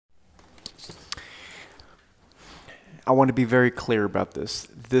I want to be very clear about this.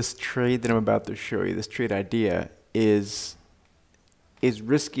 This trade that I'm about to show you, this trade idea, is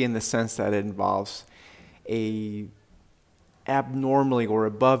risky in the sense that it involves a abnormally or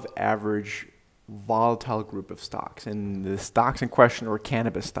above average volatile group of stocks. And the stocks in question are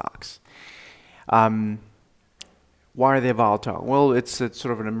cannabis stocks. Why are they volatile? Well, it's sort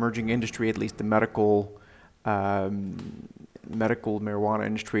of an emerging industry, at least the medical marijuana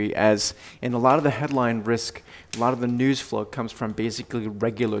industry, as in a lot of the headline risk, a lot of the news flow comes from basically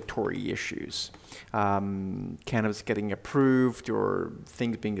regulatory issues. Cannabis getting approved or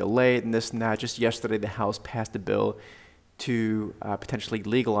things being delayed and this and that. Just yesterday, the House passed a bill to potentially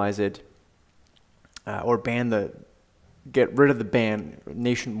legalize it or get rid of the ban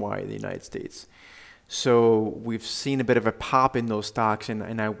nationwide in the United States. So we've seen a bit of a pop in those stocks,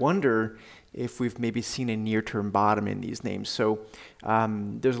 and I wonder if we've maybe seen a near-term bottom in these names. So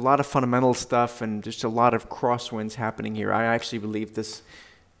there's a lot of fundamental stuff and just a lot of crosswinds happening here. I actually believe this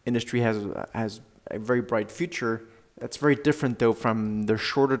industry has a very bright future. That's very different, though, from the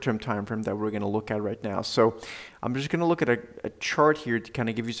shorter-term time frame that we're going to look at right now. So I'm just going to look at a chart here to kind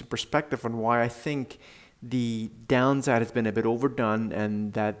of give you some perspective on why I think the downside has been a bit overdone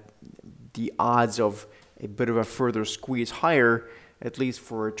and that the odds of a bit of a further squeeze higher, at least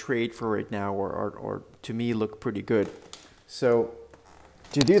for a trade for right now, or to me look pretty good. So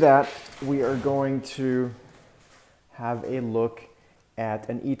to do that, we are going to have a look at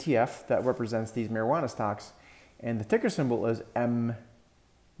an ETF that represents these marijuana stocks. And the ticker symbol is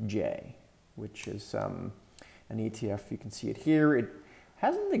MJ, which is an ETF. You can see it here. It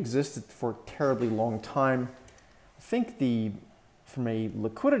hasn't existed for a terribly long time. I think from a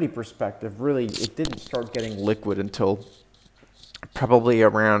liquidity perspective, really, it didn't start getting liquid until probably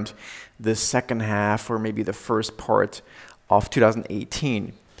around the second half or maybe the first part of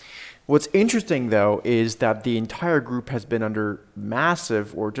 2018. What's interesting, though, is that the entire group has been under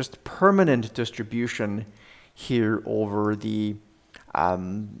massive or just permanent distribution here over the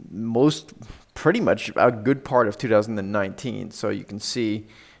pretty much a good part of 2019. So you can see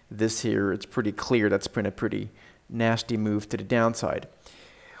this here, it's pretty clear that's been a pretty nasty move to the downside.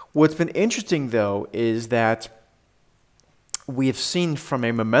 What's been interesting, though, is that we have seen from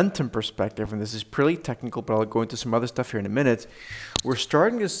a momentum perspective, and this is pretty technical, but I'll go into some other stuff here in a minute, we're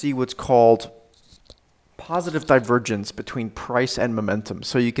starting to see what's called positive divergence between price and momentum.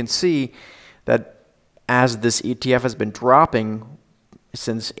 So you can see that as this ETF has been dropping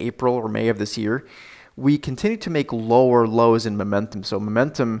since April or May of this year, we continue to make lower lows in momentum. So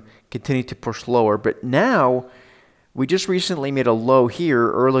momentum continued to push lower, but now we just recently made a low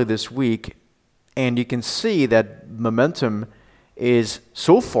here early this week, and you can see that momentum is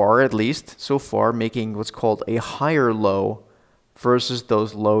so far making what's called a higher low versus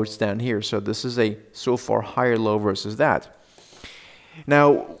those lows down here. So this is a so far higher low versus that.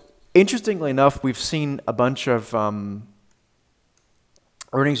 Now, interestingly enough, we've seen a bunch of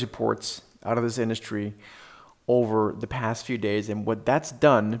earnings reports out of this industry over the past few days, and what that's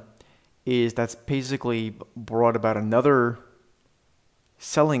done is that's basically brought about another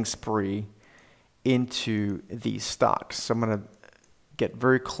selling spree into these stocks. So I'm going to get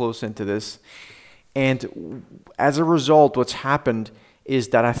very close into this. And as a result, what's happened is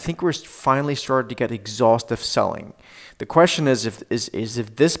that I think we're finally starting to get exhaustive selling. The question is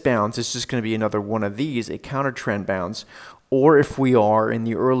if this bounce is just going to be another one of these, a counter trend bounce, or if we are in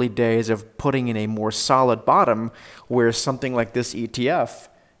the early days of putting in a more solid bottom where something like this ETF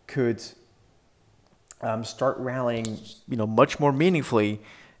could start rallying, much more meaningfully,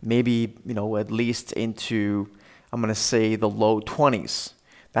 maybe, at least into, I'm going to say, the low 20s.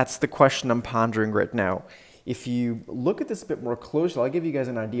 That's the question I'm pondering right now. If you look at this a bit more closely, I'll give you guys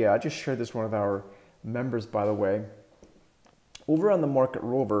an idea. I just shared this with one of our members, by the way. Over on the Market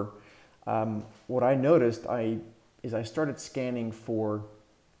Rover, what I noticed is I started scanning for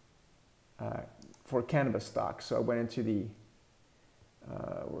cannabis stocks. So I went into the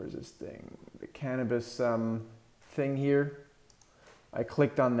where is this thing? The cannabis thing here. I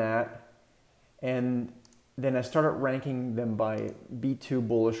clicked on that, and then I started ranking them by B2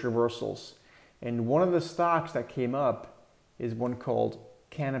 bullish reversals. And one of the stocks that came up is one called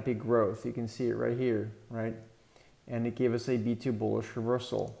Canopy Growth. You can see it right here, right? And it gave us a B2 bullish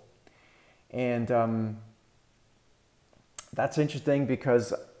reversal. And that's interesting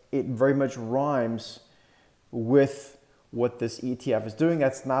because it very much rhymes with what this ETF is doing.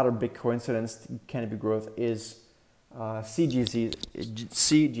 That's not a big coincidence. Canopy Growth is CGC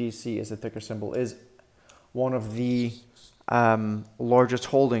as the ticker symbol, is one of the largest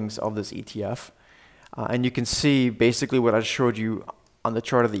holdings of this ETF. And you can see basically what I showed you on the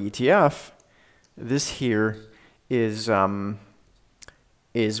chart of the ETF. This here is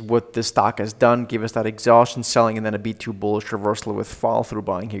what the stock has done. Gave us that exhaustion selling and then a B2 bullish reversal with follow through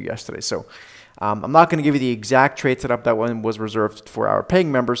buying here yesterday. So I'm not going to give you the exact trade setup. That one was reserved for our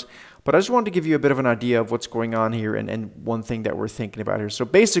paying members, but I just wanted to give you a bit of an idea of what's going on here and one thing that we're thinking about here. So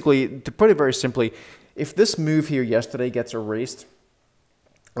basically, to put it very simply, if this move here yesterday gets erased,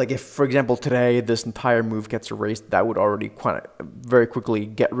 like if, for example, today this entire move gets erased, that would already quite very quickly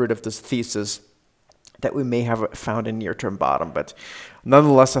get rid of this thesis that we may have found a near-term bottom. But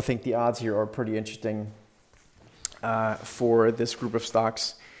nonetheless, I think the odds here are pretty interesting for this group of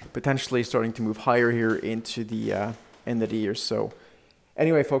stocks, potentially starting to move higher here into the end of the year. So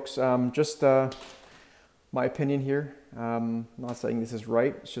anyway, folks, just my opinion here. I'm not saying this is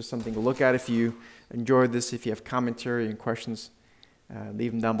right. It's just something to look at. If you enjoyed this, if you have commentary and questions,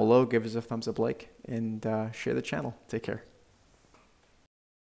 leave them down below. Give us a thumbs up, like, and share the channel. Take care.